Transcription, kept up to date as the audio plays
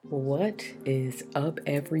What is up,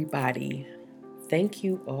 everybody? Thank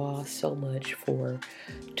you all so much for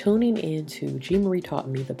tuning in to G. Marie Taught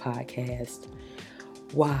Me, the podcast.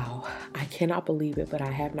 Wow, I cannot believe it, but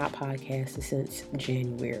I have not podcasted since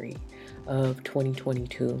January of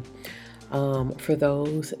 2022. For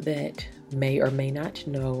those that may or may not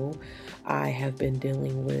know, I have been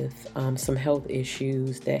dealing with some health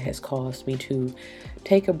issues that has caused me to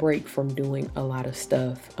take a break from doing a lot of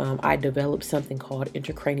stuff. I developed something called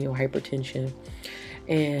intracranial hypertension,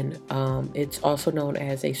 and it's also known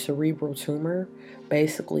as a cerebral tumor.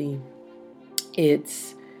 Basically,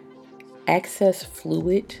 it's excess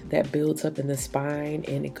fluid that builds up in the spine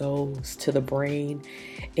and it goes to the brain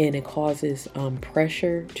and it causes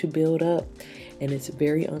pressure to build up, and it's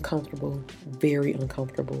very uncomfortable, very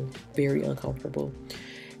uncomfortable, very uncomfortable.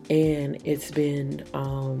 And it's been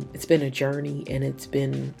a journey, and it's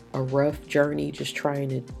been a rough journey just trying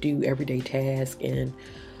to do everyday tasks, and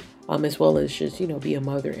as well as just be a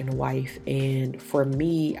mother and a wife. And for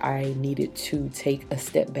me, I needed to take a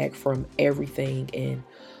step back from everything and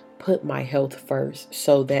put my health first.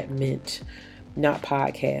 So that meant not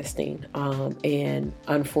podcasting. And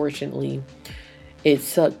unfortunately, it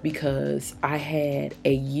sucked because I had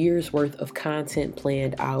a year's worth of content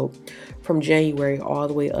planned out from January all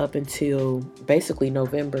the way up until basically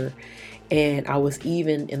November. And I was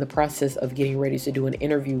even in the process of getting ready to do an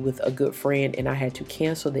interview with a good friend, and I had to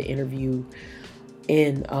cancel the interview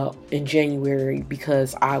in January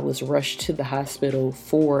because I was rushed to the hospital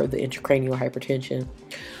for the intracranial hypertension.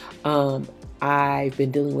 I've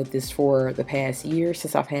been dealing with this for the past year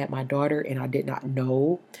since I've had my daughter, and I did not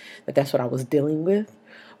know that that's what I was dealing with.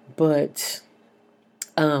 But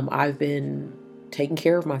I've been taking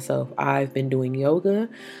care of myself. I've been doing yoga.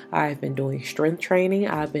 I've been doing strength training.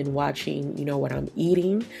 I've been watching, what I'm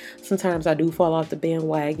eating. Sometimes I do fall off the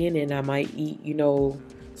bandwagon and I might eat,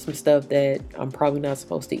 some stuff that I'm probably not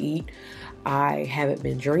supposed to eat. I haven't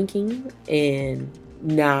been drinking, and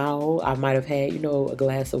now I might have had, a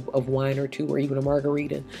glass of wine or two, or even a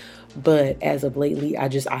margarita. But as of lately, I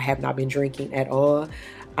have not been drinking at all.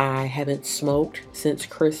 I haven't smoked since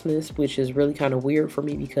Christmas, which is really kind of weird for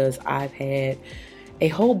me because I've had a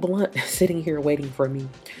whole blunt sitting here waiting for me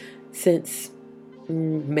since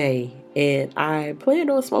May. And I planned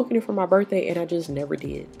on smoking it for my birthday, and I just never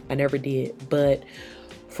did. I never did. But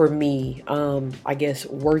for me, I guess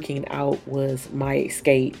working out was my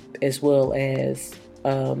escape, as well as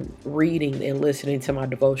reading and listening to my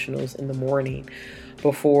devotionals in the morning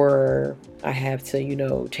before I have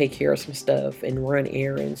to, take care of some stuff and run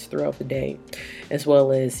errands throughout the day, as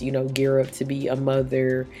well as, gear up to be a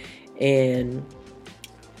mother and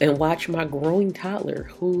watch my growing toddler,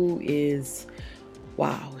 who is,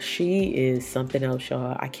 wow, she is something else,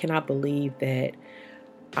 y'all. I cannot believe that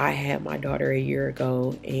I had my daughter a year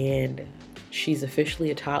ago, and she's officially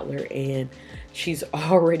a toddler, and she's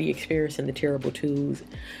already experiencing the terrible twos.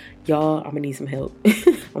 Y'all, I'm gonna need some help.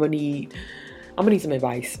 I'm gonna need some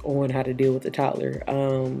advice on how to deal with the toddler.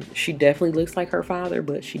 She definitely looks like her father,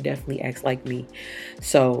 but she definitely acts like me.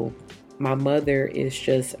 So my mother is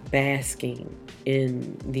just basking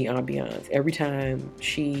in the ambiance. Every time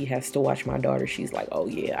she has to watch my daughter, she's like, oh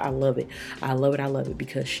yeah, I love it. I love it. I love it,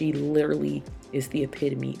 because she literally is the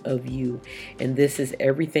epitome of you. And this is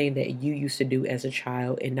everything that you used to do as a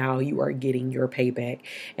child. And now you are getting your payback.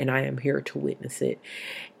 And I am here to witness it.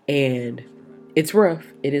 And it's rough.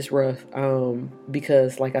 It is rough.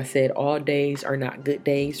 Because like I said, all days are not good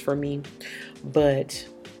days for me, but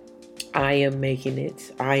I am making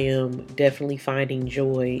it. I am definitely finding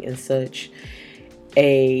joy in such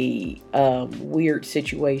a weird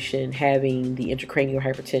situation, having the intracranial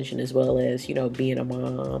hypertension, as well as, being a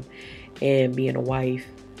mom and being a wife.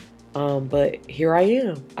 But here I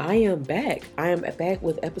am. I am back. I am back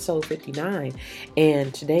with episode 59.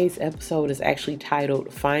 And today's episode is actually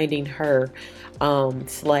titled Finding Her /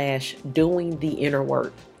 Doing the Inner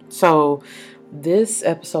Work. So this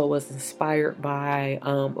episode was inspired by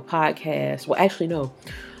a podcast. Well, actually, no.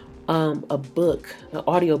 A book, an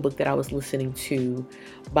audio book that I was listening to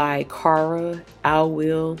by Cara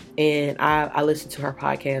Alwill, and I listen to her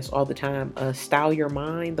podcast all the time, Style Your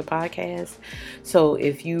Mind, the podcast. So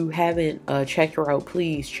if you haven't checked her out,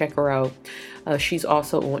 please check her out. She's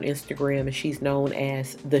also on Instagram, and she's known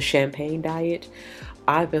as The Champagne Diet.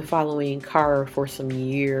 I've been following Cara for some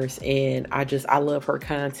years, and I love her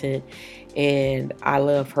content, and I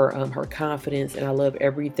love her confidence, and I love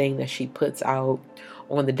everything that she puts out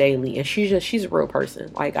on the daily. And she's a real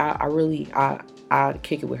person. Like I really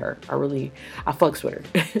kick it with her. I fucks with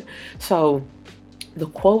her. So the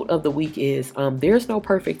quote of the week is, there's no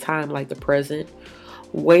perfect time like the present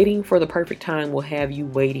Waiting for the perfect time will have you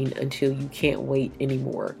waiting until you can't wait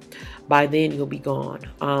anymore. By then, you'll be gone.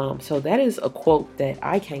 So that is a quote that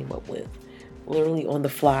I came up with, literally on the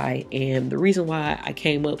fly. And the reason why I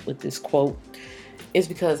came up with this quote is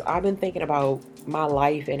because I've been thinking about my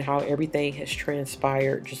life and how everything has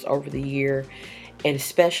transpired just over the year, and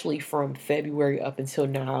especially from February up until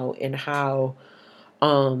now, and how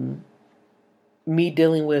um me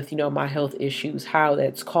dealing with, my health issues, how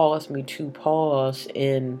that's caused me to pause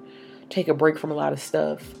and take a break from a lot of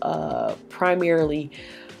stuff. Primarily,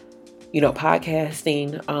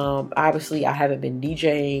 podcasting. Obviously, I haven't been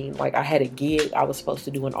DJing. Like, I had a gig I was supposed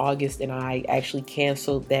to do in August, and I actually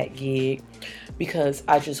canceled that gig because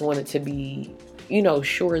I just wanted to be,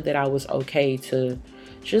 sure that I was okay to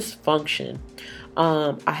just function.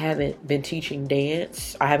 I haven't been teaching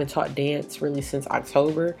dance. I haven't taught dance really since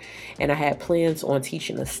October, and I had plans on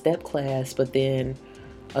teaching a step class, but then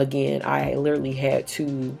again, I literally had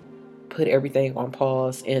to put everything on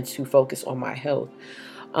pause and to focus on my health.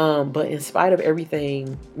 But in spite of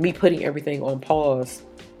everything, me putting everything on pause,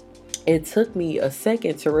 it took me a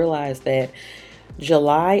second to realize that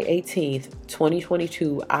July 18th,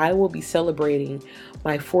 2022, I will be celebrating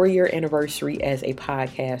my 4-year anniversary as a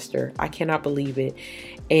podcaster. I cannot believe it.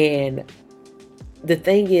 And the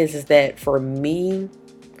thing is that for me,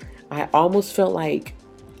 I almost felt like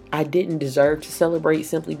I didn't deserve to celebrate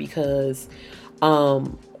simply because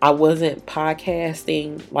I wasn't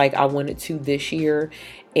podcasting like I wanted to this year.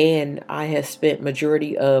 And I had spent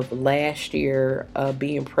majority of last year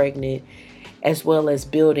being pregnant, as well as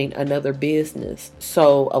building another business.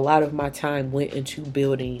 So a lot of my time went into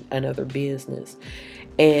building another business.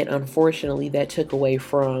 And unfortunately, that took away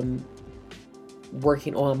from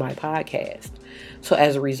working on my podcast. So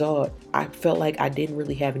as a result, I felt like I didn't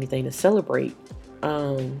really have anything to celebrate.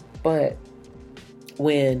 But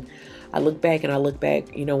when I look back,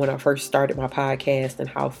 when I first started my podcast and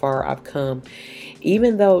how far I've come,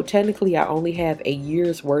 even though technically I only have a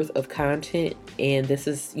year's worth of content, and this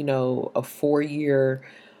is, a 4-year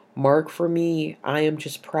mark for me, I am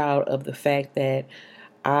just proud of the fact that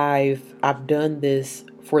I've done this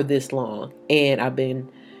for this long, and I've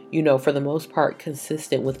been, for the most part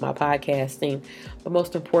consistent with my podcasting. But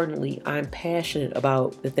most importantly, I'm passionate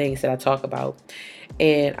about the things that I talk about.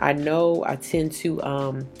 And I know I tend to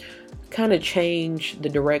kind of change the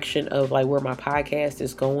direction of like where my podcast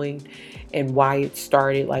is going and why it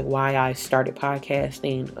started, like why I started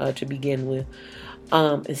podcasting to begin with.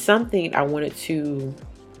 And something I wanted to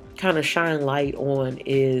kind of shine light on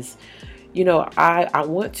is, I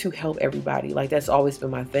want to help everybody. Like, that's always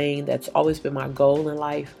been my thing. That's always been my goal in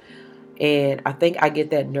life. And I think I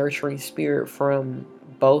get that nurturing spirit from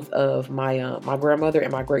both of my my grandmother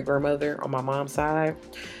and my great grandmother on my mom's side.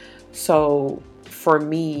 So for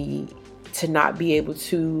me to not be able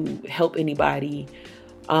to help anybody,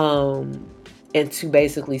 and to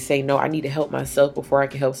basically say, no, I need to help myself before I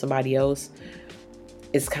can help somebody else,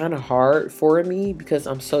 it's kind of hard for me because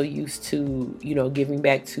I'm so used to, giving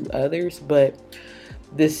back to others. But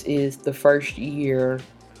this is the first year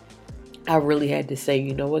I really had to say,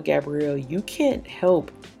 you know what, Gabrielle, you can't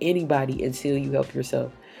help anybody until you help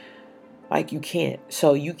yourself. Like, you can't.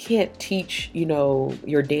 So you can't teach,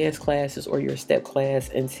 your dance classes or your step class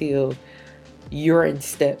until you're in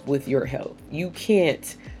step with your health. You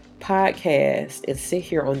can't podcast and sit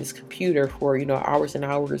here on this computer for, hours and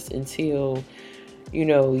hours until,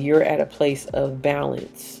 you're at a place of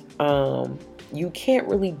balance. You can't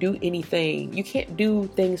really do anything. You can't do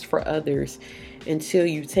things for others until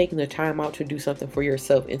you've taken the time out to do something for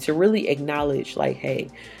yourself and to really acknowledge, like, hey,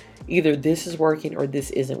 either this is working or this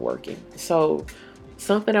isn't working. So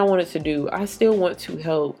something I wanted to do, I still want to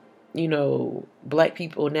help, Black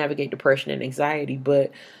people navigate depression and anxiety,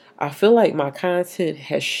 but I feel like my content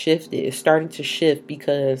has shifted. It's starting to shift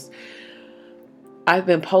because I've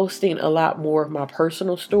been posting a lot more of my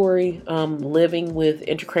personal story, living with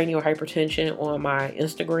intracranial hypertension on my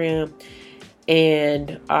Instagram,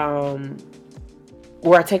 and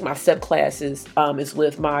where I take my step classes is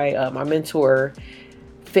with my my mentor,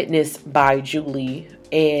 Fitness by Julie.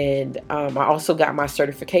 And I also got my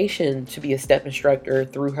certification to be a step instructor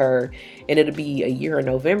through her, and it'll be a year in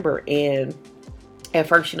November. And at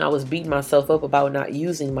first, I was beating myself up about not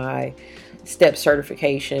using my step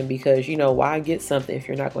certification because, why get something if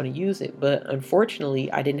you're not going to use it? But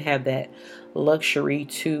unfortunately, I didn't have that luxury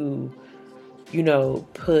to,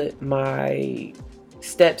 put my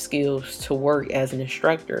step skills to work as an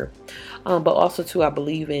instructor. But also too, I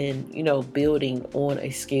believe in, building on a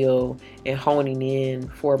skill and honing in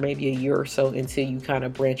for maybe a year or so until you kind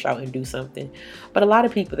of branch out and do something. But a lot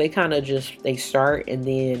of people, they kind of just, they start and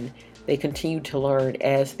then They continue to learn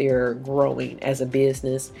as they're growing as a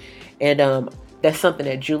business. And that's something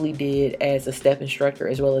that Julie did as a step instructor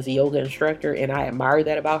as well as a yoga instructor, and I admire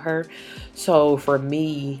that about her. So for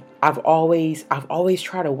me, I've always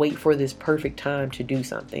tried to wait for this perfect time to do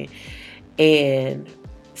something. And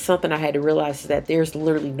something I had to realize is that there's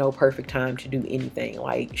literally no perfect time to do anything.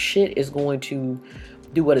 Like, shit is going to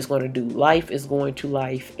do what it's going to do. Life is going to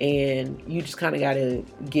life, and you just kind of got to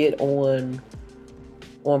get on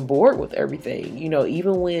board with everything.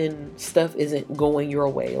 Even when stuff isn't going your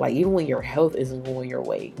way, like even when your health isn't going your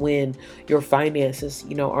way, when your finances,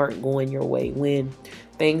 aren't going your way, when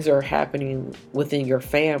things are happening within your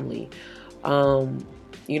family,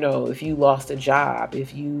 if you lost a job,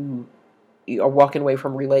 if you are walking away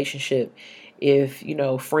from a relationship, if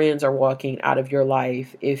friends are walking out of your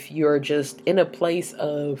life, if you're just in a place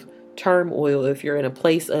of turmoil, if you're in a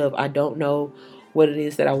place of I don't know what it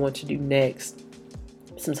is that I want to do next,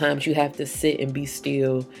 sometimes you have to sit and be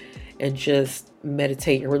still and just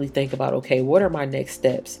meditate and really think about, okay, what are my next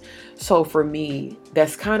steps? So for me,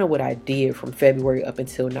 that's kind of what I did from February up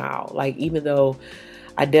until now. Like, even though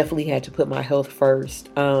I definitely had to put my health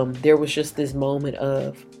first, there was just this moment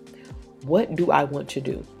of, what do I want to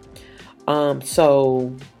do?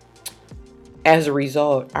 So as a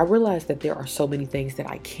result, I realized that there are so many things that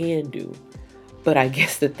I can do. But I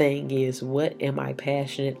guess the thing is, what am I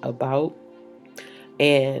passionate about?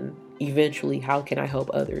 And eventually, how can I help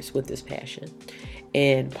others with this passion?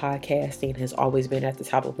 And podcasting has always been at the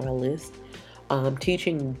top of my list.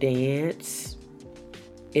 Teaching dance,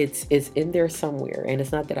 it's in there somewhere. And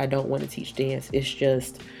it's not that I don't want to teach dance. It's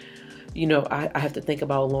just, I have to think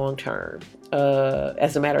about long term.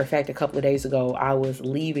 As a matter of fact, a couple of days ago, I was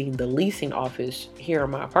leaving the leasing office here in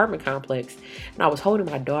my apartment complex, and I was holding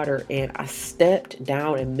my daughter, and I stepped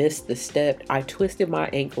down and missed the step. I twisted my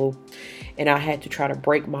ankle, and I had to try to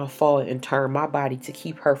break my fall and turn my body to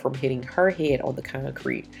keep her from hitting her head on the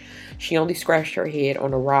concrete. She only scratched her head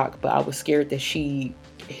on a rock, but I was scared that she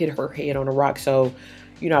hit her head on a rock. So,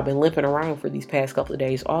 I've been limping around for these past couple of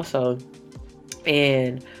days also.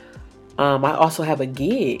 And I also have a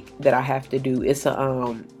gig that I have to do. It's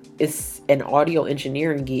an audio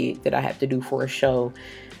engineering gig that I have to do for a show.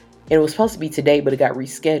 And it was supposed to be today, but it got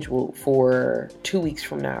rescheduled for 2 weeks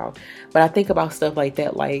from now. But I think about stuff like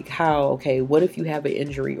that, like what if you have an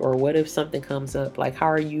injury, or what if something comes up? Like, how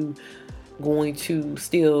are you going to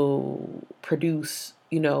still produce,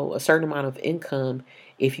 a certain amount of income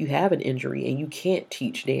if you have an injury and you can't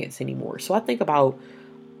teach dance anymore? So I think about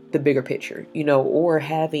the bigger picture, or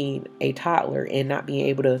having a toddler and not being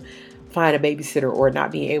able to find a babysitter, or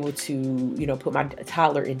not being able to, put my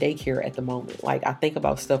toddler in daycare at the moment. Like, I think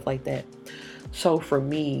about stuff like that. So for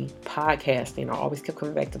me, podcasting, I always kept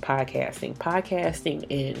coming back to podcasting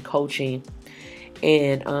and coaching,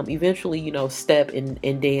 and eventually, step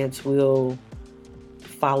and dance will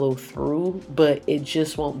follow through, but it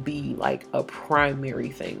just won't be like a primary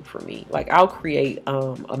thing for me. Like, I'll create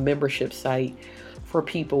a membership site for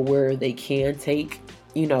people where they can take,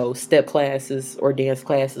 step classes or dance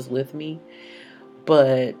classes with me.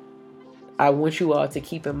 But I want you all to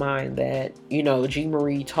keep in mind that, G.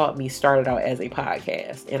 Marie Taught Me started out as a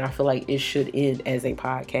podcast, and I feel like it should end as a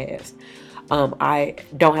podcast. I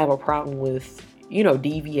don't have a problem with,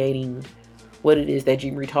 deviating what it is that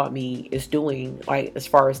G. Marie Taught Me is doing, like as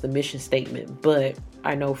far as the mission statement. But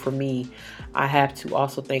I know for me, I have to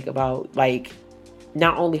also think about, like,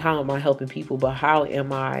 not only how am I helping people, but how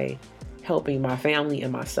am I helping my family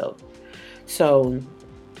and myself? So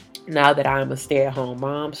now that I'm a stay-at-home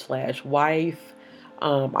mom / wife,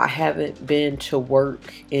 I haven't been to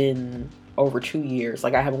work in over 2 years.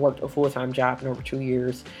 Like, I haven't worked a full-time job in over 2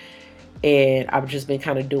 years. And I've just been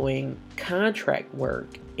kind of doing contract work.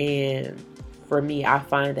 And for me, I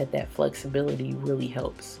find that flexibility really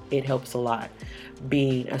helps. It helps a lot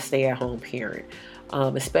being a stay-at-home parent.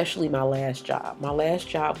 Especially my last job. My last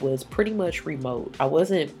job was pretty much remote. I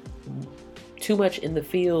wasn't too much in the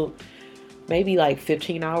field. Maybe like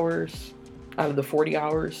 15 hours out of the 40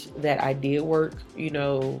 hours that I did work,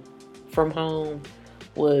 from home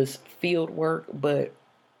was field work. But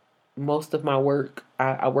most of my work,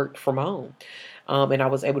 I worked from home. And I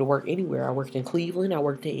was able to work anywhere. I worked in Cleveland. I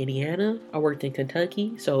worked in Indiana. I worked in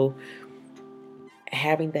Kentucky. So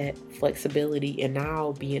having that flexibility, and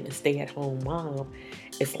now being a stay-at-home mom,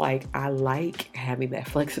 it's like I like having that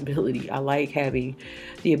flexibility. I like having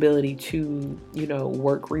the ability to,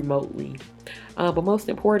 work remotely. But most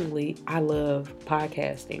importantly, I love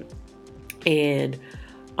podcasting. And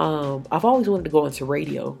I've always wanted to go into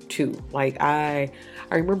radio too. Like, I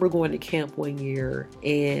remember going to camp one year,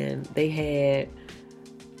 and they had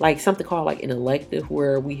like something called like an elective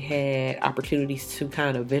where we had opportunities to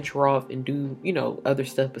kind of venture off and do, other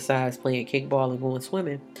stuff besides playing kickball and going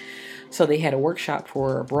swimming. So they had a workshop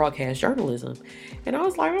for broadcast journalism. And I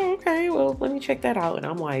was like, oh, okay, well, let me check that out. And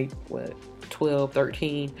I'm like, what, 12,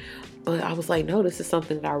 13? But I was like, no, this is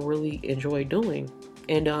something that I really enjoy doing.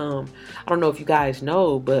 And I don't know if you guys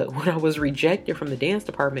know, but when I was rejected from the dance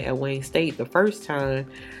department at Wayne State the first time,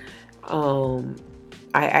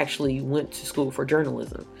 I actually went to school for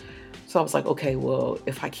journalism. So I was like, okay, well,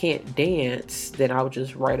 if I can't dance, then I'll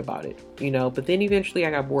just write about it, But then eventually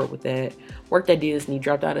I got bored with that. Worked at Disney,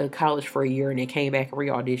 dropped out of college for a year, and then came back and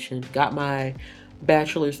re-auditioned. Got my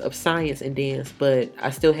bachelor's of science in dance, but I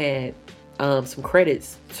still had some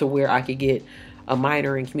credits to where I could get a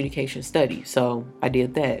minor in communication studies. So I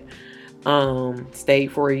did that.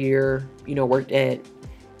 Stayed for a year, worked at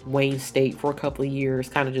Wayne State for a couple of years.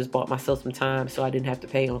 Kind of just bought myself some time so I didn't have to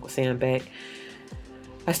pay Uncle Sam back.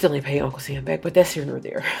 I still ain't pay Uncle Sam back, but that's here nor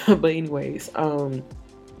there. But anyways,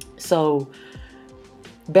 so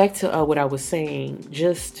back to what I was saying,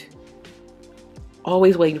 just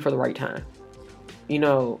always waiting for the right time,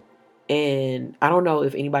 and I don't know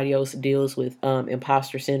if anybody else deals with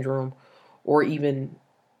imposter syndrome or even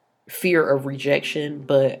fear of rejection,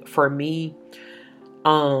 but for me,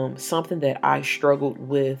 something that I struggled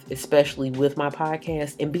with, especially with my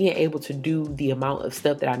podcast and being able to do the amount of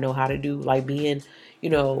stuff that I know how to do, like being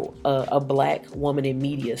a black woman in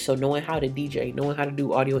media. So knowing how to DJ, knowing how to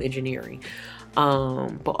do audio engineering,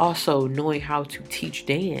 but also knowing how to teach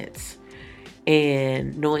dance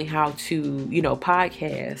and knowing how to,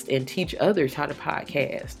 podcast and teach others how to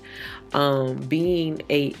podcast. Being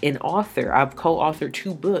an author, I've co-authored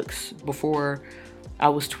 2 books before I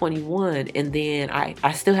was 21, and then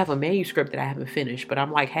I still have a manuscript that I haven't finished, but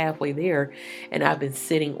I'm like halfway there, and I've been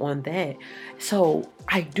sitting on that. So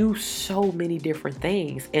I do so many different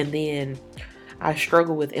things, and then I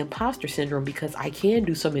struggle with imposter syndrome because I can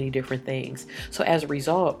do so many different things. So as a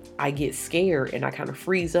result, I get scared and I kind of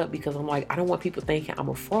freeze up because I'm like, I don't want people thinking I'm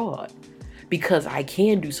a fraud because I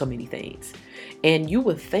can do so many things. And you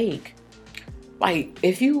would think, like,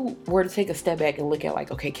 if you were to take a step back and look at like,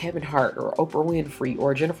 okay, Kevin Hart or Oprah Winfrey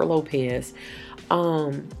or Jennifer Lopez,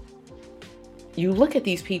 you look at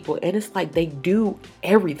these people and it's like they do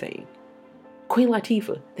everything. Queen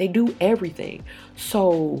Latifah, they do everything.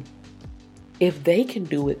 So if they can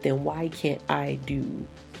do it, then why can't I do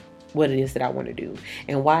what it is that I want to do?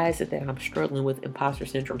 And why is it that I'm struggling with imposter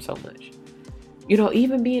syndrome so much?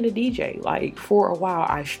 Even being a DJ, like for a while,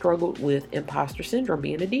 I struggled with imposter syndrome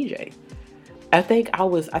being a DJ. I think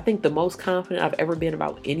the most confident I've ever been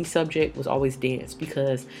about any subject was always dance,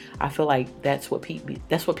 because I feel like that's what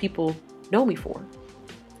people know me for.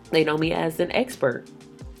 They know me as an expert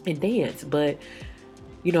in dance, but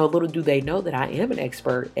little do they know that I am an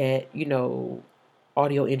expert at,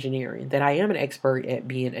 audio engineering, that I am an expert at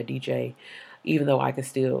being a DJ, even though I can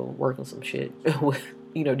still work on some shit with,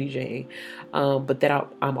 DJing. But that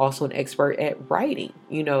I'm also an expert at writing,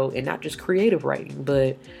 and not just creative writing,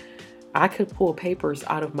 but I could pull papers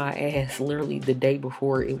out of my ass literally the day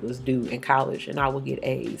before it was due in college, and I would get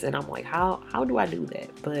A's. And I'm like, how do I do that?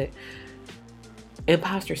 But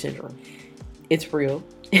imposter syndrome, it's real.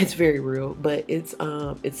 It's very real, but it's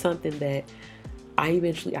something that I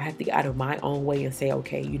have to get out of my own way and say,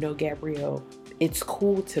 okay, Gabrielle, it's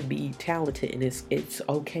cool to be talented, and it's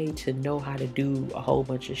okay to know how to do a whole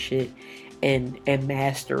bunch of shit and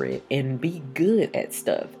master it and be good at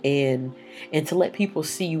stuff, and to let people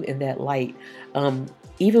see you in that light.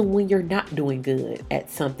 Even when you're not doing good at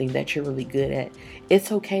something that you're really good at,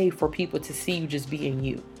 it's okay for people to see you just being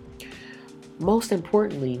you. Most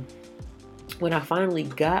importantly, when I finally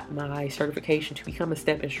got my certification to become a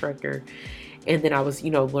step instructor, and then I was,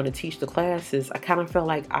 going to teach the classes, I kind of felt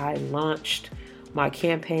like I launched my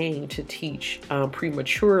campaign to teach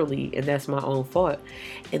prematurely, and that's my own fault.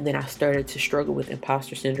 And then I started to struggle with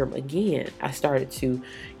imposter syndrome again. I started to,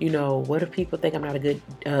 what if people think I'm not a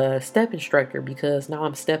good step instructor, because now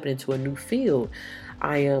I'm stepping into a new field.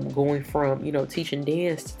 I am going from, teaching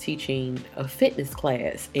dance to teaching a fitness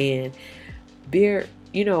class, and there,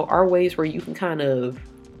 are ways where you can kind of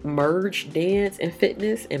merge dance and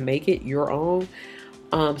fitness and make it your own.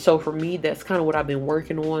 So for me, that's kind of what I've been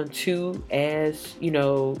working on too, as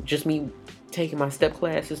just me taking my step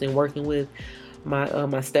classes and working with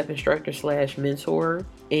my step instructor / mentor.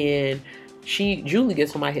 And Julie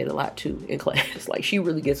gets on my head a lot too in class. Like, she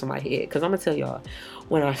really gets on my head, because I'm gonna tell y'all,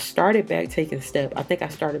 when I started back taking step, I think I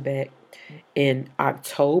started back in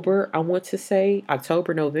October, I want to say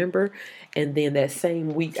October, November. And then that same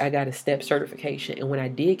week I got a step certification. And when I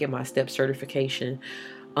did get my step certification,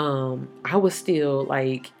 I was still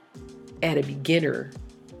like at a beginner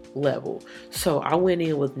level. So I went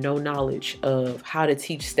in with no knowledge of how to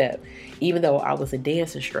teach step. Even though I was a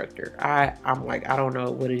dance instructor, I'm like, I don't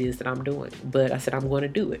know what it is that I'm doing. But I said, I'm going to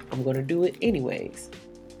do it. I'm going to do it anyways.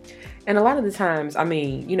 And a lot of the times, I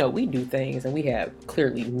mean, we do things and we have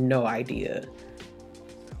clearly no idea,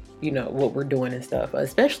 what we're doing and stuff.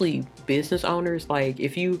 Especially business owners. Like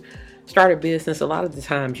if you start a business, a lot of the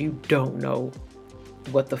times you don't know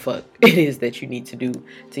what the fuck it is that you need to do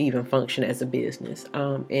to even function as a business.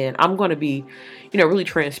 And I'm going to be, really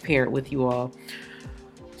transparent with you all.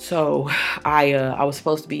 So I was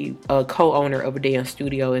supposed to be a co-owner of a dance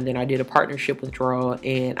studio, and then I did a partnership withdrawal,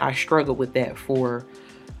 and I struggled with that for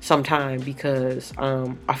some time because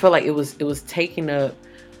I felt like it was taking up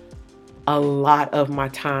a lot of my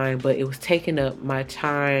time, but it was taking up my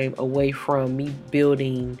time away from me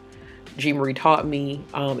building G. Marie Taught Me.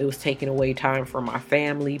 It was taking away time from my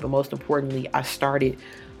family, but most importantly, I started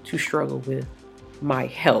to struggle with my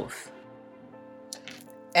health.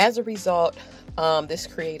 As a result, this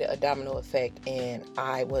created a domino effect, and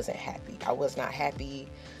I wasn't happy. I was not happy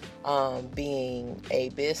being a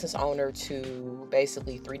business owner to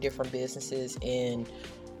basically 3 different businesses, and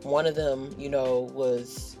one of them,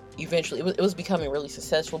 was eventually, it was becoming really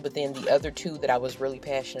successful, but then the other 2 that I was really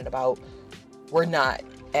passionate about were not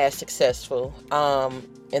as successful.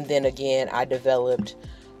 And then again, I developed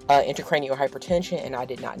intracranial hypertension, and I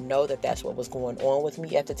did not know that that's what was going on with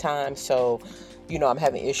me at the time. So, I'm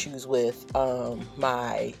having issues with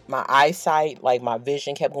my eyesight. Like my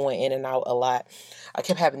vision kept going in and out a lot. I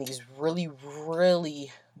kept having these really,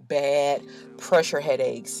 really bad pressure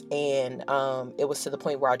headaches, and it was to the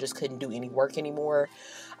point where I just couldn't do any work anymore.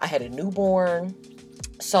 I had a newborn,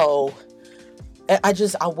 so I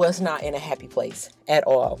was not in a happy place at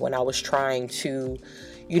all when I was trying to,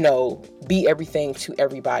 be everything to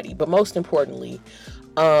everybody. But most importantly,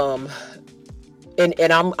 and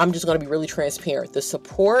I'm just going to be really transparent. The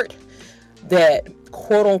support that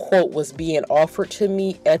quote unquote was being offered to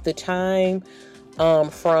me at the time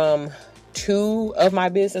from 2 of my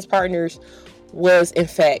business partners was in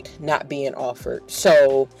fact not being offered.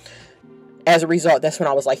 So as a result, that's when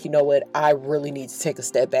I was like, you know what, I really need to take a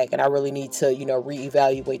step back, and I really need to,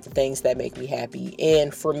 reevaluate the things that make me happy.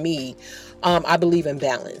 And for me, I believe in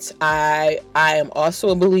balance. I am also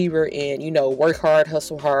a believer in, work hard,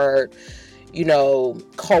 hustle hard,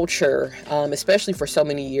 culture, especially for so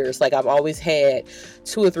many years. Like I've always had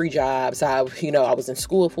 2 or 3 jobs. I was in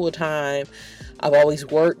school full time. I've always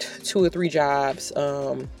worked 2 or 3 jobs.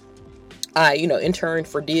 I, interned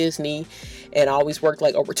for Disney, and I always worked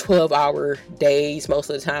like over 12-hour days. Most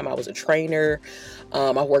of the time I was a trainer.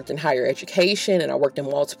 I worked in higher education, and I worked in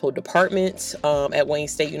multiple departments at Wayne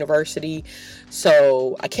State University.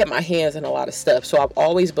 So I kept my hands in a lot of stuff. So I've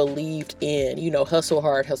always believed in, hustle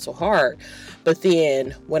hard, hustle hard. But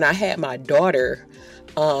then when I had my daughter,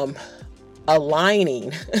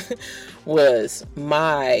 aligning was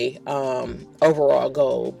my overall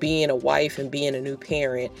goal, being a wife and being a new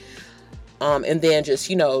parent. And then just,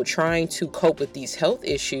 trying to cope with these health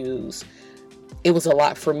issues, it was a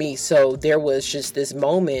lot for me. So there was just this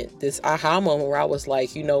moment, this aha moment where I was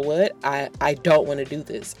like, you know what? I don't want to do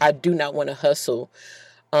this. I do not want to hustle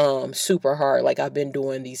super hard like I've been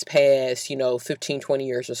doing these past, 15, 20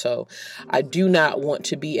 years or so. I do not want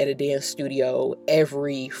to be at a dance studio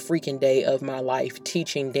every freaking day of my life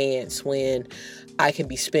teaching dance when I can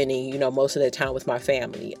be spending, most of that time with my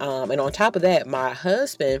family. And on top of that, my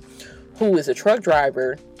husband, who is a truck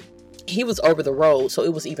driver, he was over the road, so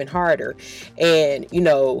it was even harder. And,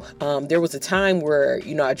 there was a time where,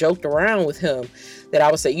 I joked around with him that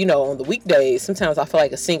I would say, on the weekdays, sometimes I feel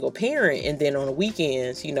like a single parent. And then on the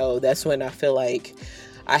weekends, that's when I feel like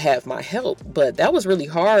I have my help. But that was really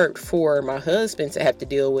hard for my husband to have to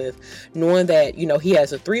deal with, knowing that, he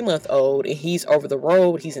has a 3-month-old and he's over the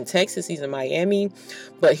road. He's in Texas, he's in Miami,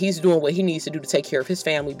 but he's doing what he needs to do to take care of his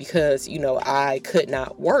family because, I could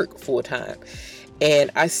not work full time.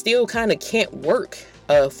 And I still kind of can't work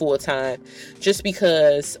full time just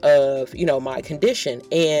because of, my condition.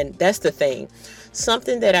 And that's the thing.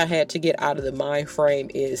 Something that I had to get out of the mind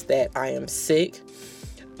frame is that I am sick.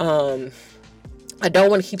 I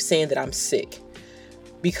don't want to keep saying that I'm sick,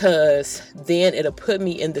 because then it'll put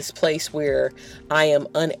me in this place where I am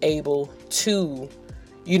unable to,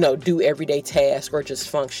 do everyday tasks or just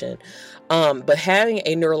function. But having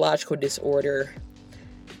a neurological disorder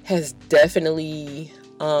has definitely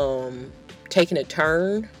taken a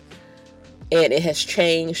turn, and it has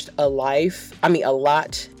changed a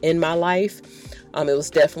lot in my life. It was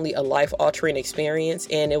definitely a life-altering experience,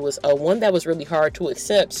 and it was one that was really hard to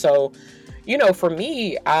accept. So, for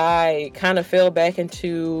me, I kind of fell back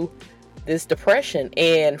into this depression.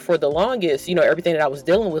 And for the longest, everything that I was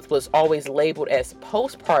dealing with was always labeled as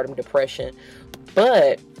postpartum depression.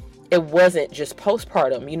 But it wasn't just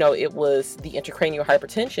postpartum, it was the intracranial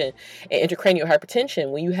hypertension. And intracranial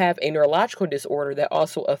hypertension, when you have a neurological disorder that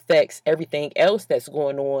also affects everything else that's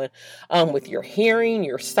going on with your hearing,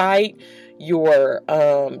 your sight, your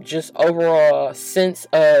just overall sense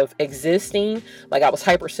of existing. Like, I was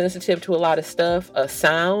hypersensitive to a lot of stuff, a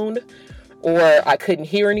sound, or I couldn't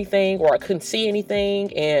hear anything, or I couldn't see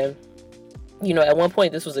anything. And, at one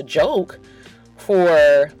point this was a joke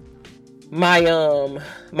for my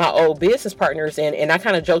old business partners, and I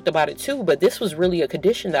kind of joked about it too, but this was really a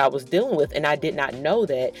condition that I was dealing with, and I did not know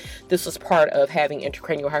that this was part of having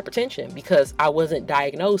intracranial hypertension, because I wasn't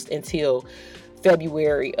diagnosed until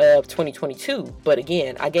February of 2022. But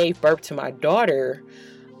again, I gave birth to my daughter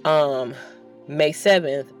May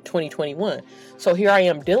 7th, 2021. So here I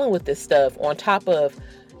am dealing with this stuff on top of,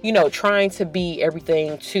 trying to be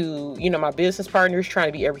everything to, my business partners, trying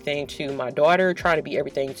to be everything to my daughter, trying to be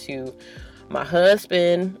everything to my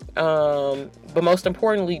husband. But most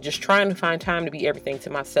importantly, just trying to find time to be everything to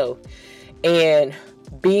myself. And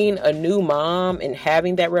being a new mom and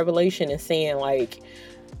having that revelation and saying like,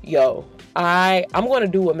 yo, I'm going to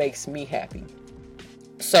do what makes me happy.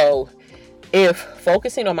 So if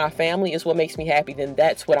focusing on my family is what makes me happy, then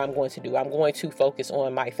that's what I'm going to do. I'm going to focus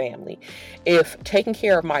on my family. If taking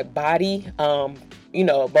care of my body,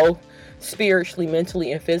 both spiritually,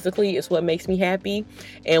 mentally, and physically is what makes me happy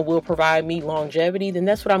and will provide me longevity, then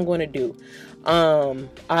that's what I'm going to do.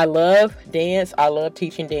 I love dance. I love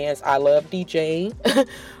teaching dance. I love DJing.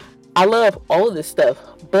 I love all of this stuff.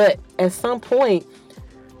 But at some point,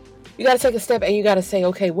 you got to take a step and you got to say,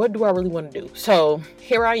 okay, what do I really want to do? So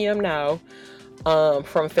here I am now,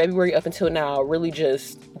 from February up until now, really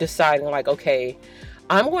just deciding like, okay,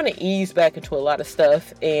 I'm going to ease back into a lot of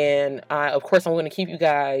stuff. And of course, I'm going to keep you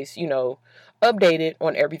guys, updated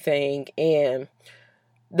on everything. And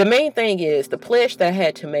the main thing is the pledge that I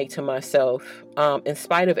had to make to myself, in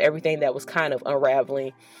spite of everything that was kind of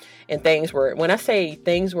unraveling. And when I say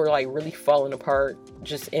things were like really falling apart,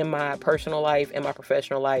 just in my personal life and my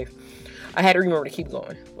professional life, I had to remember to keep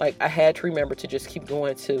going. Like, I had to remember to just keep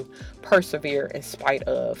going, to persevere in spite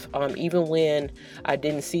of, even when I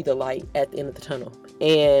didn't see the light at the end of the tunnel.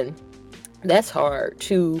 And that's hard,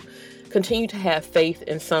 to continue to have faith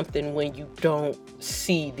in something when you don't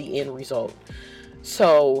see the end result.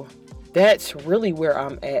 So that's really where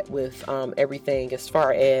I'm at with everything as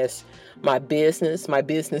far as my businesses,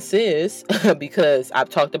 because I've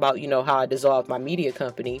talked about, how I dissolved my media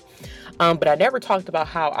company. But I never talked about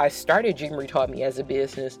how I started G. Marie Taught Me as a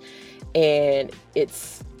business, and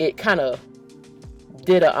it kind of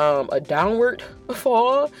did a downward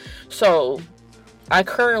fall. So I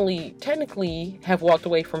currently technically have walked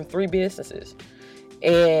away from 3 businesses.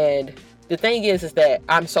 And the thing is that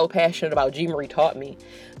I'm so passionate about G. Marie Taught Me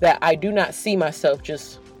that I do not see myself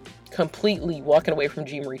just completely walking away from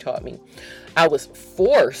G. Marie Taught Me. I was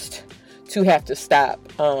forced to have to stop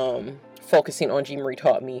focusing on G. Marie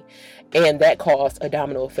Taught Me, and that caused a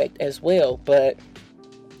domino effect as well. But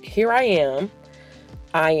here I am.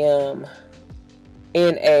 I am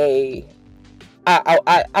in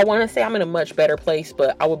I want to say I'm in a much better place,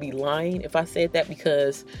 but I would be lying if I said that,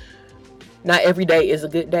 because not every day is a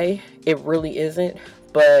good day. It really isn't.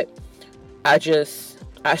 But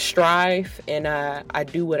I strive, and I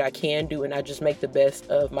do what I can do, and I just make the best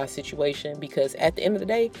of my situation, because at the end of the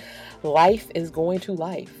day, life is going to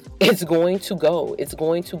life. It's going to go. It's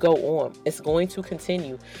going to go on. It's going to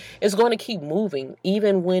continue. It's going to keep moving,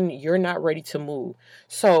 even when you're not ready to move.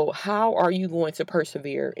 So how are you going to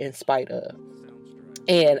persevere in spite of?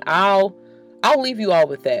 And I'll leave you all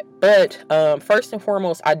with that. But first and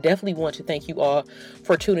foremost, I definitely want to thank you all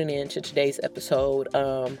for tuning in to today's episode.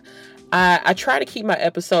 I try to keep my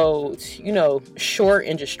episodes, short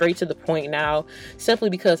and just straight to the point now,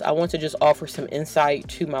 simply because I want to just offer some insight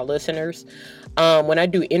to my listeners. When I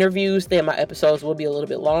do interviews, then my episodes will be a little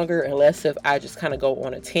bit longer, unless if I just kind of go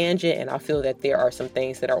on a tangent and I feel that there are some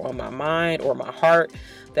things that are on my mind or my heart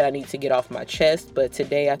that I need to get off my chest. But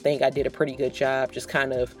today, I think I did a pretty good job just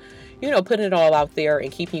kind of, putting it all out there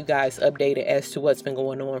and keeping you guys updated as to what's been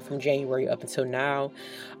going on from January up until now.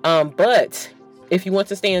 But if you want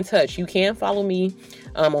to stay in touch, you can follow me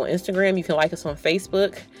on Instagram. You can like us on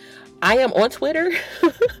Facebook. I am on Twitter,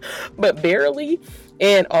 but barely.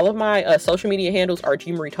 And all of my social media handles are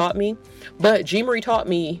G. Marie Taught Me. But G. Marie Taught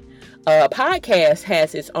Me Podcast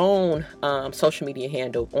has its own social media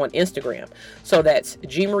handle on Instagram. So that's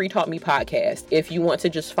G Marie Taught Me Podcast, if you want to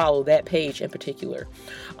just follow that page in particular.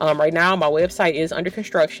 Right now, my website is under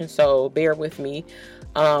construction, so bear with me.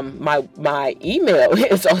 My email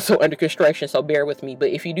is also under construction, so bear with me. But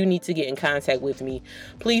if you do need to get in contact with me,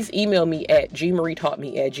 please email me at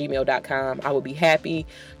gmarietaughtme@gmail.com. I will be happy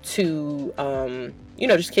to,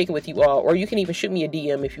 just kick it with you all. Or you can even shoot me a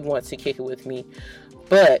DM if you want to kick it with me.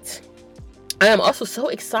 But I am also so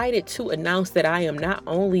excited to announce that I am not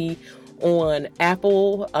only on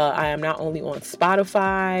Apple, I am not only on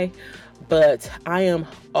Spotify, but I am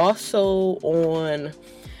also on,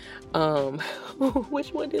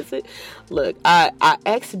 which one is it? Look, I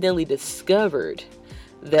accidentally discovered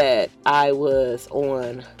that I was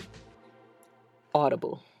on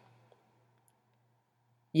Audible.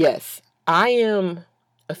 Yes, I am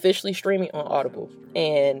officially streaming on Audible.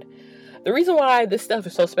 And the reason why this stuff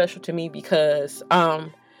is so special to me, because,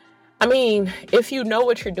 if you know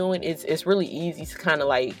what you're doing, it's really easy to kind of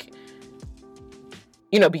like,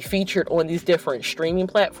 be featured on these different streaming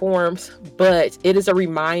platforms. But it is a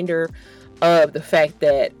reminder of the fact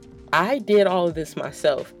that I did all of this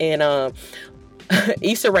myself. And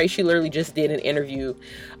Issa Rae, she literally just did an interview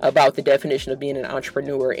about the definition of being an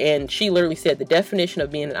entrepreneur. And she literally said the definition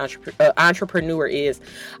of being an entrepreneur is,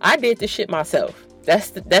 I did this shit myself.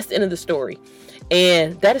 That's the end of the story.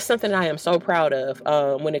 And that is something I am so proud of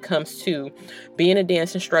when it comes to being a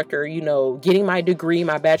dance instructor, getting my degree,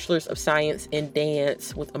 my bachelor's of science in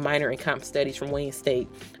dance with a minor in comp studies from Wayne State.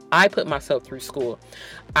 I put myself through school.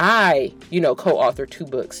 I, co-authored 2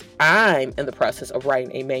 books. I'm in the process of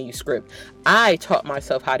writing a manuscript. I taught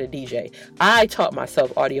myself how to DJ. I taught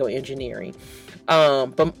myself audio engineering.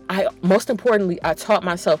 But most importantly, I taught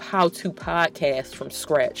myself how to podcast from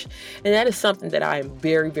scratch. And that is something that I am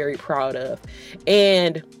very, very proud of.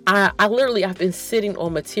 And I've been sitting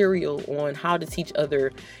on material on how to teach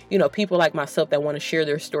other, people like myself that want to share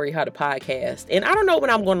their story, how to podcast. And I don't know when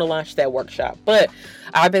I'm going to launch that workshop, but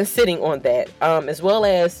I've been sitting on that, as well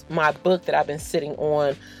as my book that I've been sitting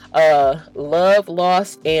on, Love,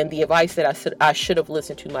 Lost, and the Advice That I Should Have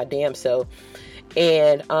Listened to My Damn Self.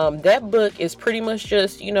 And that book is pretty much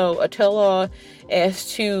just, a tell-all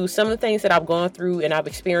as to some of the things that I've gone through and I've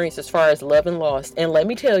experienced as far as love and loss. And let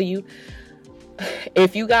me tell you,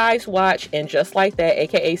 if you guys watch And Just Like That,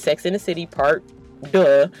 aka Sex and the City Part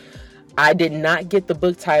Duh, I did not get the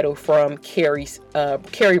book title from Carrie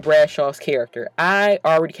Bradshaw's character. I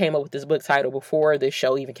already came up with this book title before this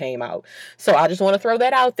show even came out. So I just want to throw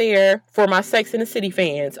that out there for my Sex and the City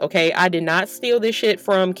fans, okay? I did not steal this shit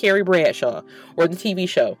from Carrie Bradshaw or the TV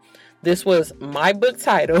show. This was my book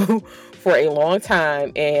title for a long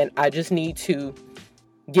time, and I just need to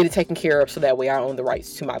get it taken care of so that way I own the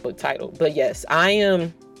rights to my book title. But yes,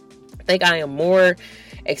 I think I am more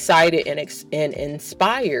excited and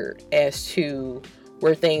inspired as to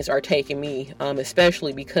where things are taking me,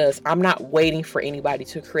 especially because I'm not waiting for anybody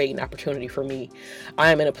to create an opportunity for me.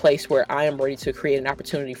 I am in a place where I am ready to create an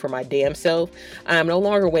opportunity for my damn self. I am no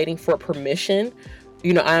longer waiting for permission.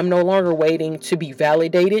 I am no longer waiting to be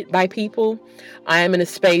validated by people. I am in a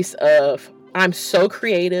space of, I'm so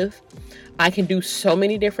creative. I can do so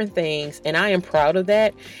many different things, and I am proud of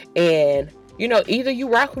that. And either you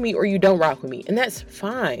rock with me or you don't rock with me, and that's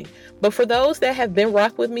fine. But for those that have been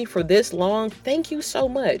rock with me for this long, thank you so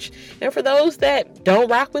much. And for those that don't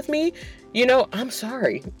rock with me, I'm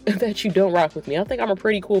sorry that you don't rock with me. I think I'm a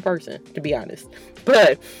pretty cool person, to be honest.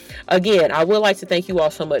 But again, I would like to thank you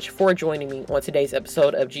all so much for joining me on today's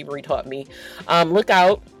episode of G Marie Taught Me. Look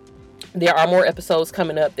out. There are more episodes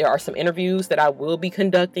coming up. There are some interviews that I will be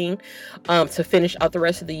conducting to finish out the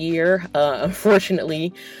rest of the year.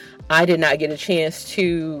 Unfortunately, I did not get a chance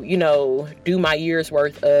to, do my year's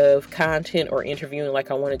worth of content or interviewing like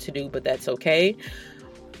I wanted to do, but that's okay.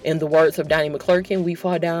 In the words of Donnie McClurkin, we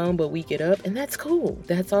fall down, but we get up, and that's cool.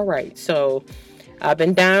 That's all right. So I've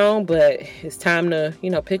been down, but it's time to,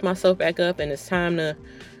 pick myself back up, and it's time to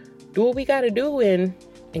do what we got to do and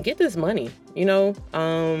get this money, It's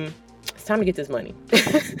time to get this money.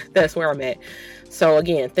 That's where I'm at. So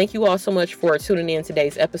again, thank you all so much for tuning in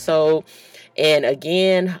today's episode. And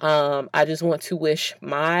again, I just want to wish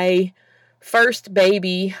my first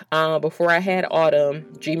baby, before I had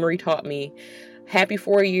Autumn, G Marie Taught Me, happy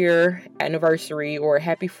 4-year anniversary or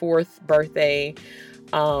happy 4th birthday.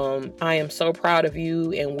 I am so proud of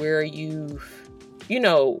you and where you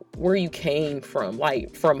came from,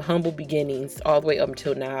 like from humble beginnings all the way up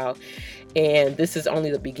until now. And this is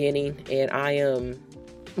only the beginning, and I'm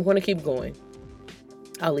going to keep going.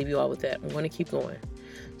 I'll leave you all with that. I'm going to keep going.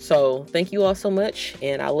 So thank you all so much,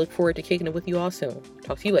 and I look forward to kicking it with you all soon.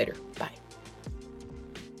 Talk to you later. Bye.